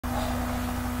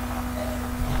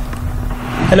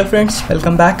Hello friends,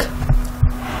 welcome back.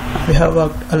 We have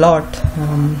worked a lot.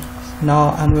 Now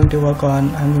I'm going to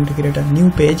create a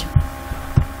new page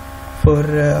for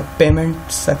payment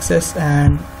success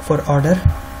and for order.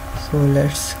 So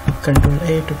let's Control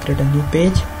A to create a new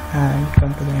page and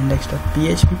come to the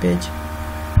index.php page,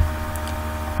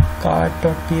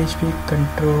 cart.php,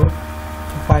 control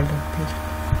profile.php.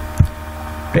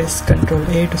 Press Control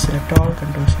A to select all,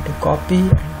 Control C to copy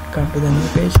and come to the new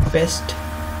page, paste,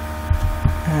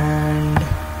 and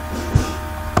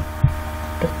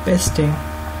after pasting,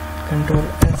 Control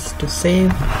S to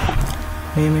save,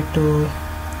 name it to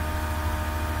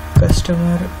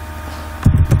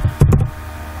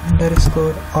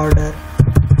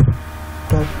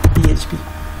customer_order.php.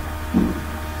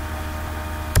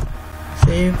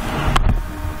 Save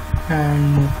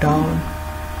and move down.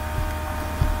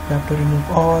 You have to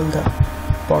remove all the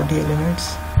body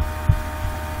elements.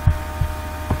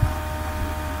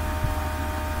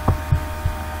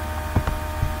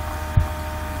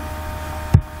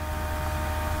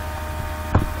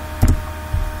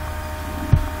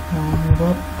 Now move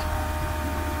up.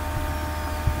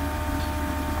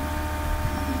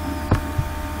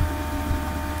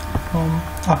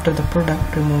 After the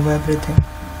product, remove everything.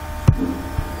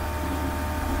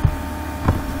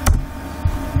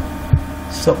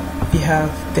 So we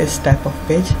have this type of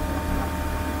page.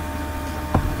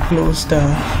 Close the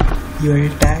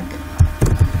URL tag.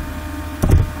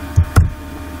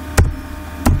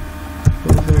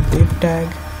 Close the div tag.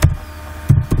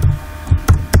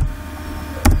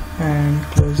 And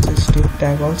close this div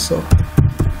tag also.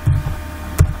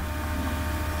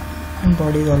 And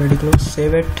body is already closed.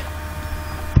 Save it.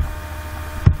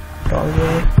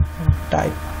 Browser and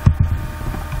type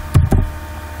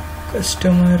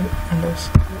customer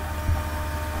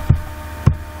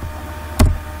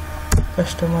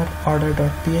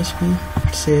order.php.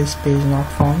 It says page not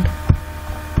found.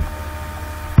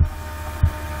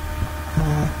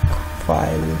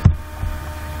 File,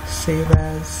 save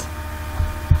as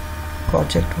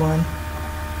project1.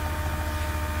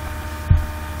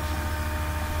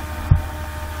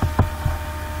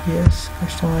 Yes,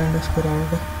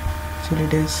 customer_order. Actually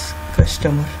it is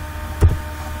customer.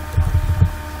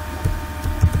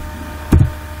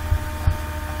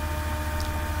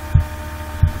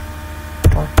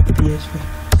 .php.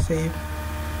 Save.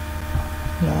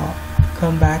 Now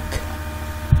come back,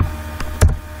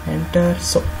 enter.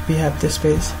 So we have this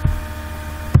page.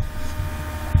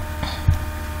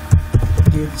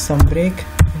 Give some break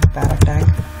in para tag.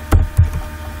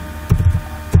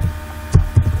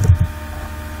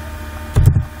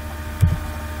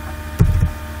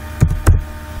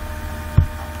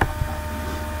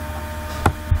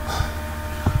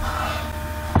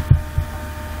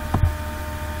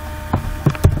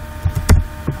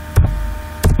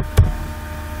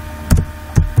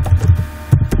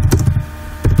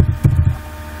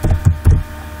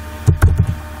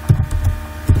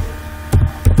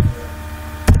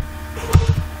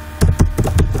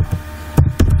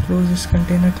 Close this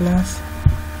container class.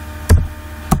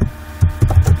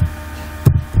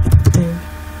 Save.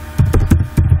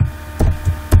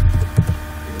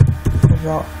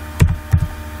 Raw.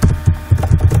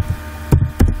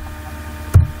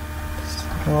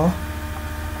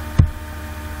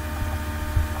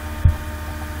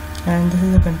 And this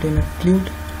is a container include.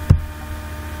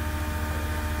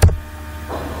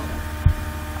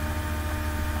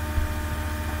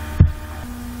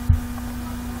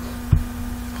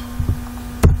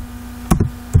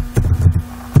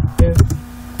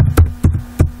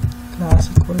 Class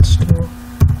equals to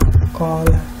call.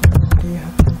 We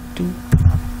have to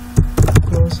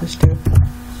close this div,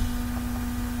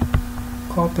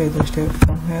 copy this div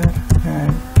from here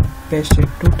and paste it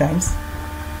 2 times,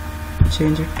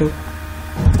 change it to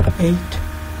 8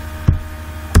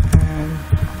 and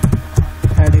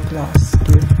add a class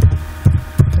div.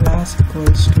 Class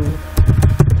equals to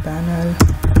panel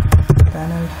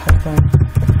hyphen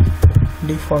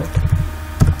default.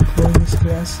 Close this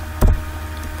class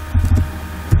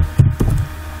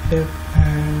div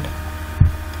and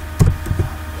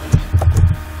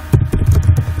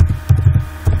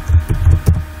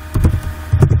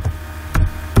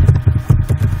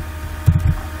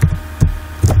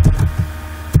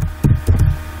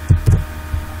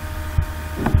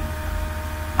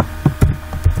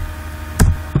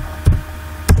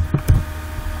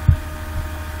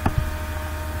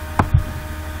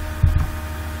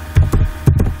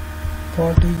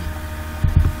body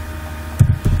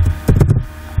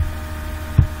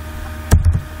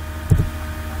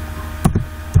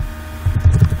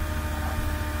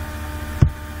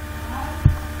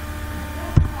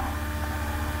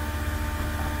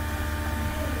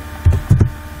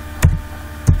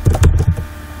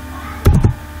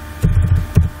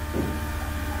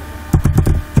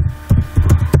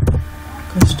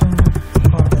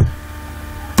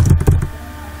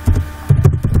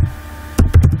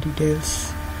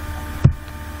details.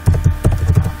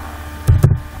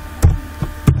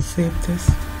 Save this,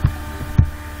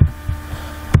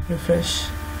 refresh.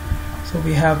 So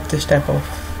we have this type of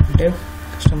div,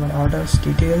 customer orders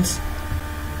details,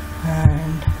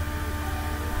 and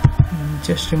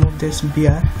just remove this br.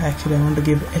 Actually I want to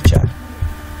give hr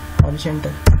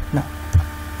horizontal. Now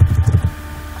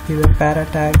give a para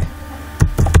tag,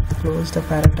 close the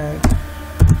para tag,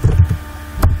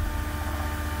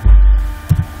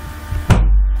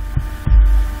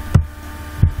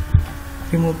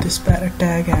 remove this para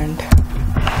tag, and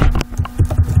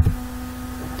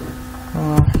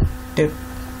div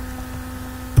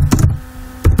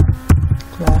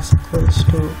class equals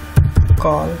to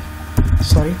call,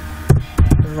 sorry,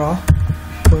 raw,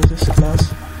 close this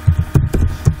class,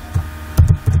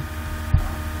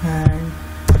 and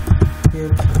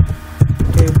give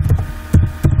div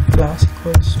class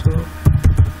equals to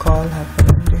call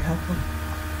hyphen hyphen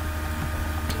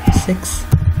 6,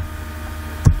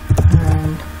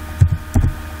 and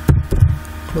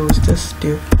close this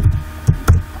div,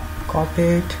 copy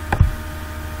it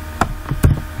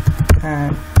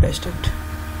and paste it,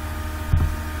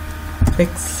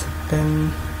 fix.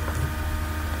 Then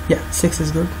yeah, 6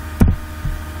 is good.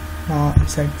 Now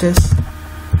inside this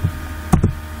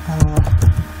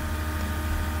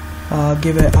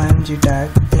give a img tag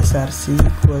src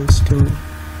equals to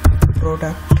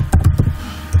product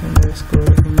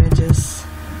underscore images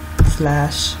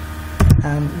slash,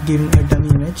 I'm giving a dummy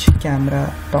image,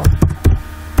 camera top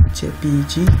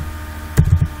jpeg.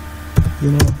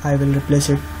 You know, I will replace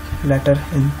it later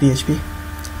in PHP,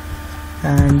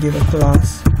 and give a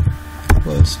class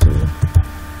equals to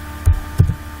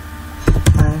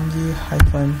img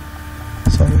hyphen,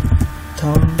 sorry,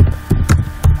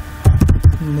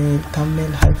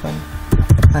 thumbnail hyphen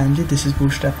img. This is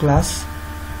bootstrap class.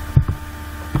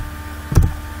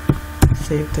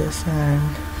 Save this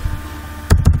and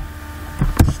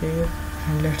save,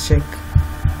 and let's check.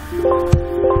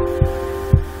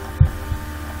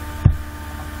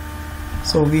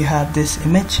 So we have this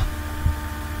image.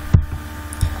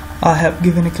 I have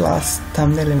given a class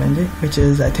thumbnail image, which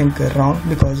is I think wrong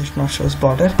because it not shows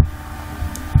border.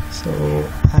 So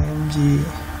img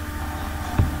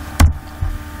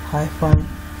hyphen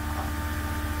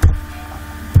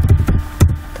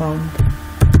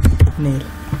thumbnail,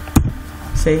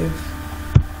 save,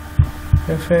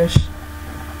 refresh.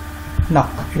 Now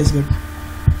it is good.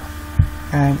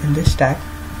 And in this tag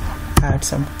add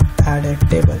a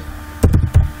table,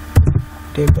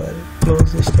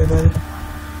 close this table,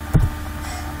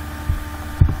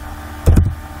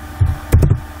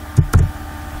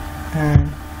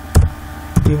 and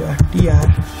give a tr,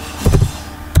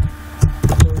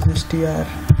 close this tr,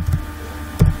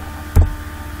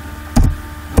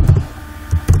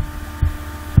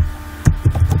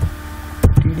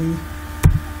 td,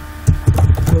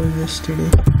 close this td.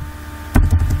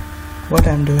 What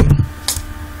I'm doing,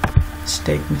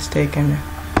 mistake and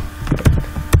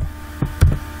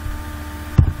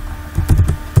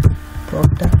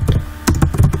product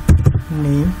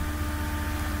name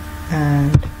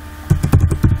and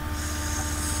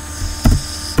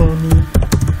Sony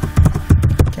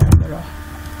camera.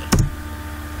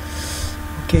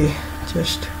 Okay,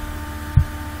 just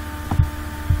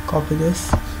copy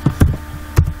this,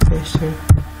 paste it,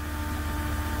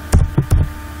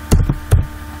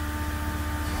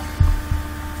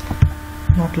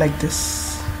 not like this.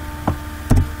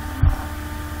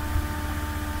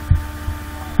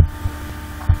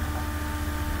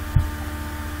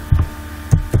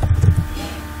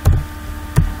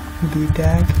 B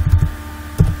tag,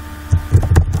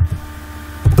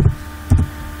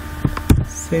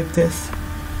 save this,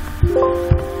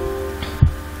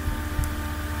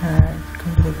 and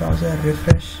come to the browser,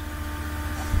 refresh,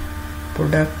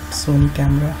 product Sony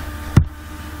camera.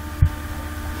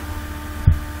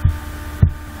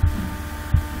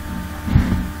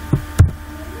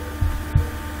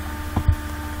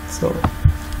 So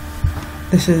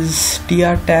this is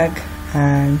tr tag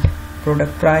and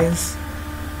product price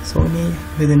Sony.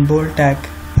 Within bold tag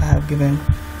I have given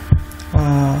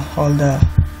I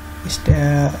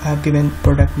have given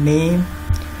product name,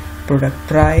 product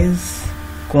price,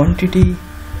 quantity,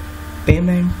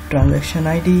 payment, transaction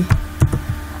ID.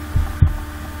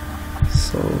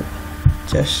 So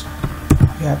just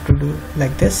you have to do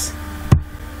like this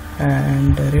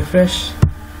and refresh.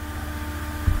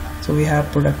 So we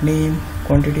have product name,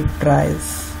 quantity,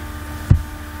 price.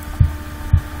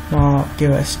 Now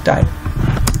give a style.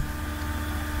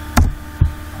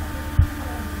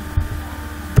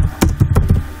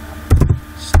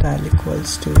 Style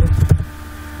equals to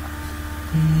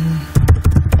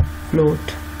float,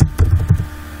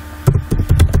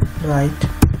 right,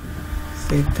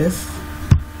 save this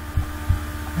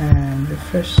and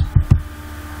refresh.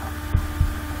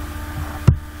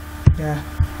 Yeah,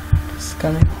 it's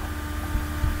coming.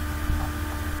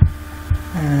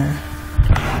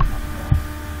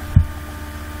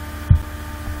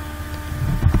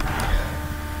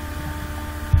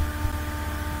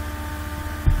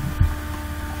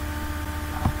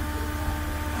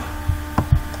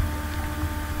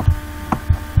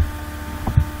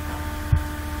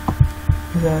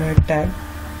 These are a tag,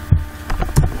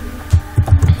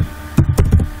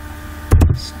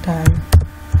 style,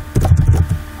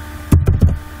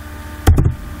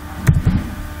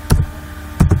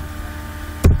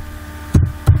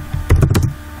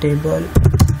 table,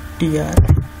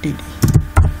 tr/td,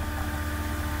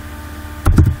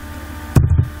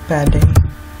 padding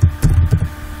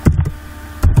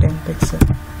 10 pixel,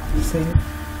 save.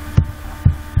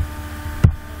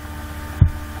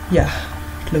 Yeah,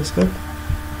 it looks good.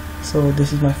 So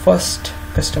this is my first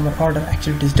customer order.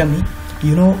 Actually it is dummy.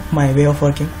 You know my way of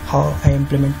working, how I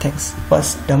implement things.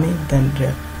 First dummy, then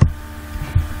real.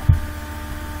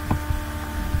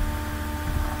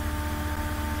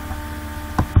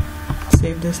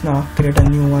 Save this now, create a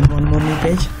new one more new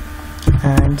page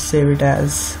and save it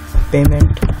as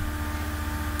payment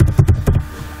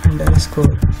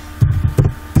underscore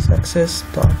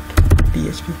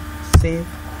success.php. Save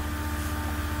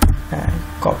and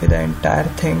copy the entire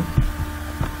thing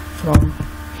from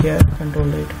here,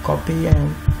 Ctrl-A to copy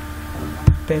and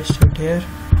paste it here.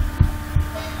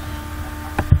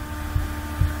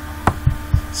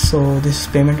 So this is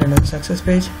payment under success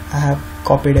page. I have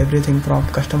copied everything from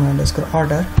customer underscore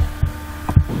order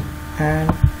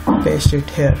and paste it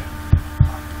here.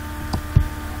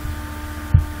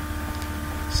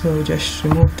 So just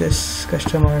remove this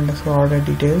customer underscore order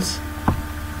details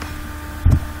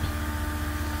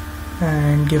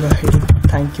and give a heading,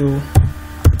 thank you.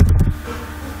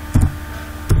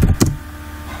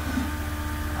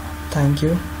 Thank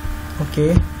you.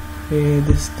 Okay,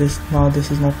 this now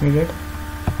this is not needed.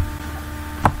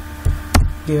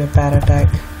 Give a para tag,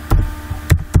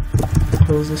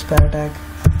 close this para tag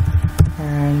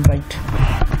and write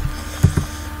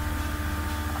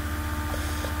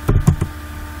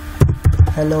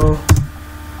hello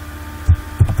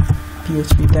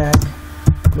PHP tag,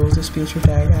 close this PHP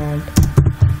tag and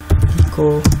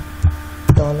echo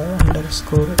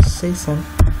 $_session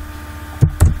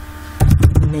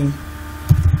name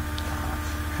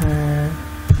and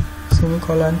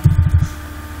semicolon,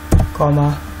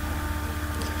 comma,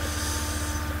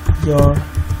 your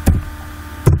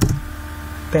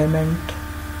payment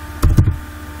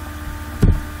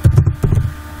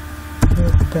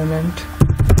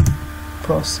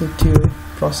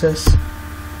process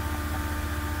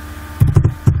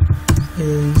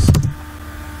is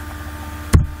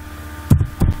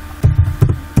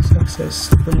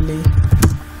successfully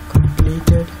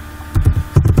completed.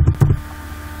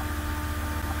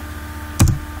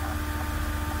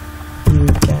 You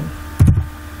can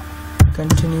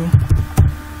continue.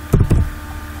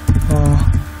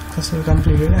 Successfully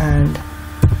completed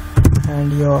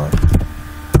and your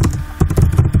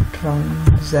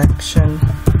transaction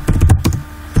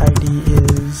ID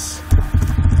is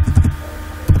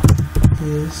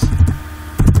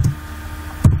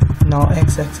now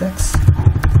XXX.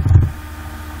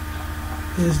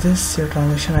 Is this your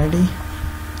transaction ID?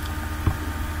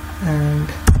 And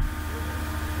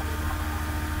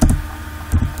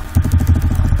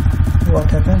what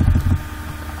happened?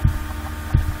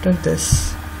 After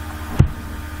this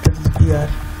BR,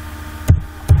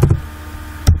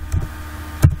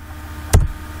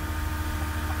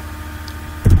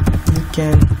 you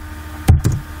can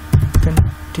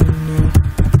continue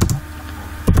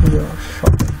your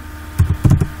shopping.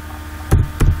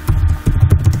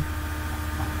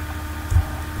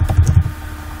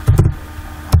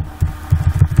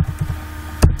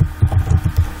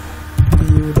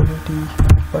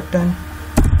 Button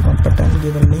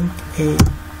give a link a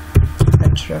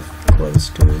href equals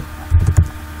to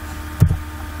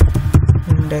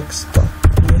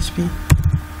index.php.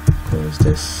 Close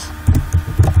this.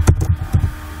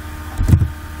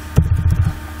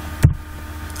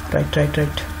 Right.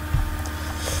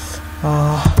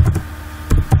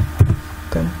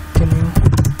 Continue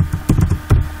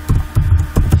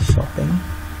shopping.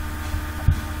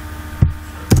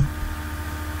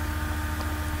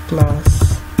 Class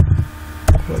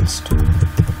equals to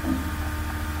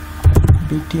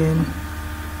btn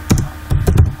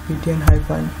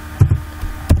hyphen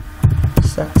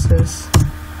success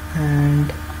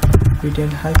and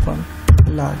btn hyphen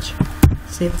large.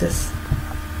 Save this.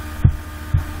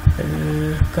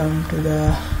 We'll come to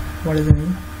the, what is the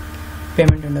name,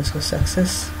 payment underscore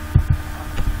success.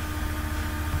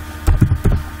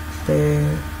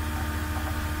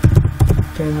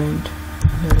 Payment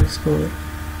underscore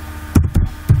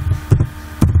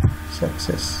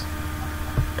success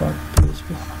dot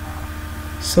php.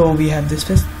 So we have this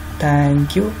first.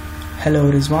 Thank you.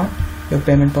 Hello Rizwan, your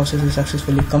payment process is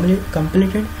successfully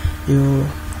completed.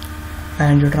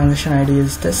 And your transaction ID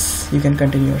is this. You can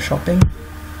continue your shopping.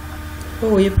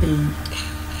 Oh yippee.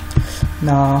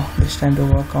 Now it's time to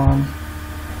work on,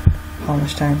 how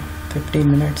much time? 15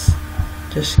 minutes.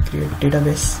 Just create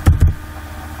database,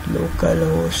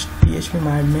 localhost php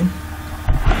myadmin.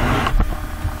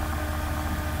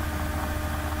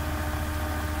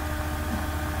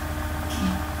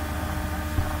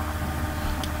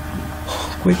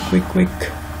 Quick.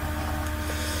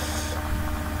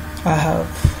 I have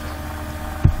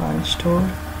installed.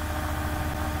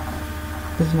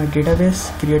 This is my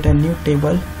database. Create a new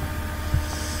table.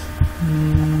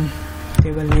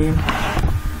 Table name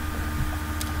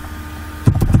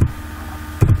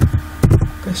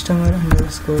customer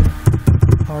underscore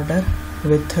order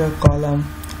with column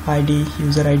ID,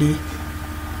 user ID,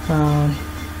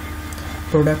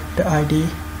 product ID,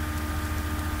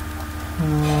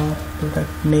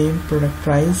 product name, product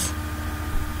price.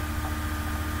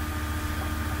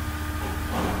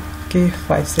 Okay,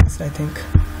 5, 6 I think.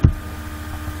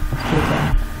 Click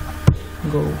on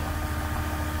go.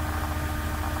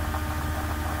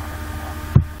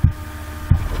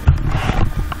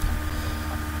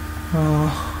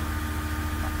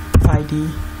 ID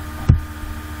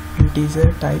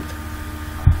integer type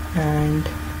and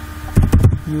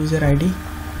user ID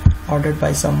ordered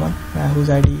by someone whose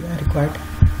ID required,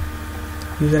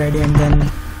 user ID, and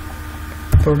then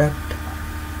product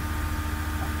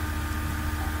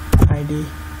ID,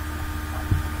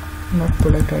 not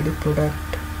product ID, product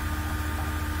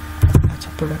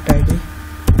ID,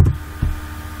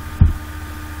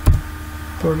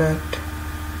 product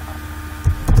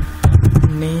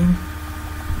name,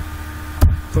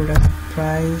 product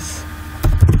price,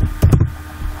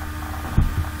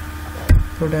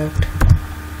 product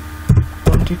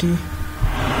quantity,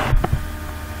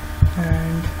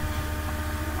 and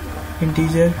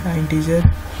integer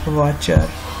voucher.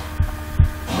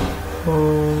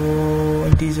 Oh,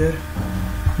 integer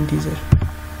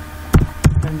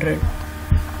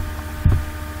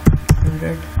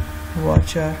 100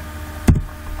 voucher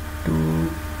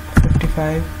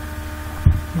 255,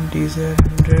 integer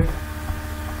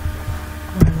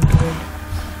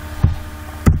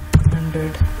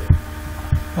 100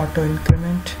 auto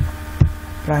increment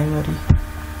primary,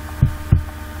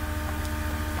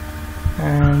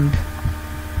 and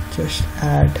just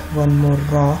add one more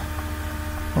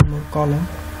column,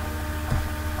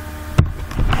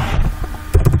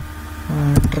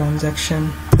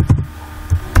 transaction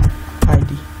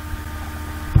ID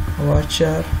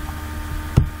voucher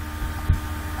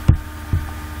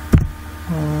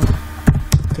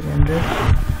 300.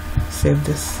 Save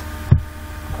this.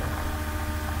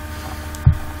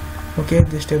 Okay,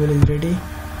 this table is ready.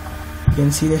 You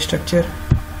can see the structure.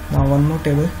 Now one more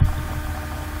table.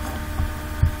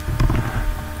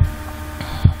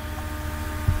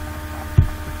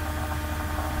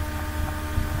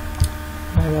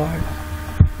 My lord.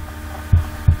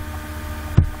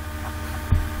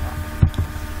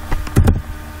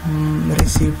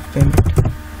 Received payment.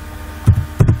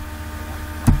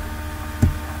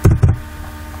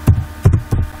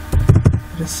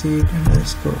 Received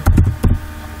underscore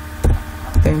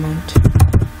payment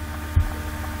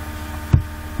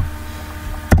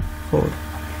 4.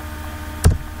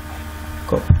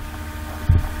 Go.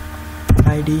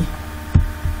 ID,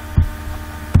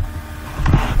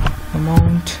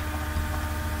 amount,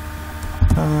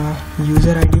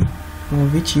 user ID,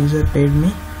 which user paid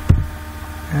me,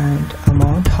 and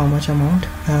amount, how much amount,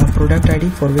 product ID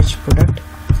for which product,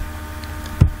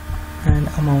 and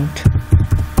amount.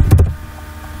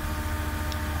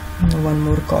 One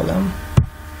more column,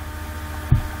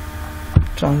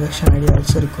 transaction ID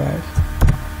also required.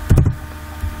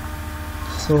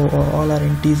 So all are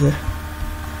integer.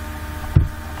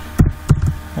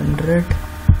 100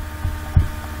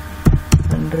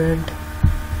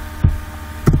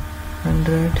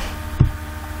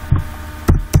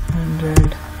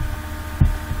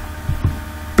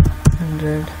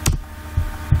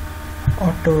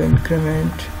 auto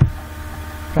increment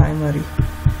primary.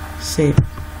 Save.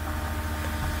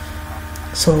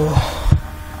 So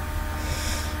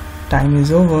time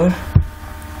is over.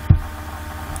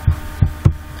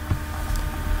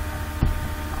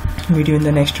 video in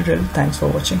the next tutorial. Thanks for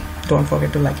watching. Don't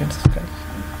forget to like and subscribe.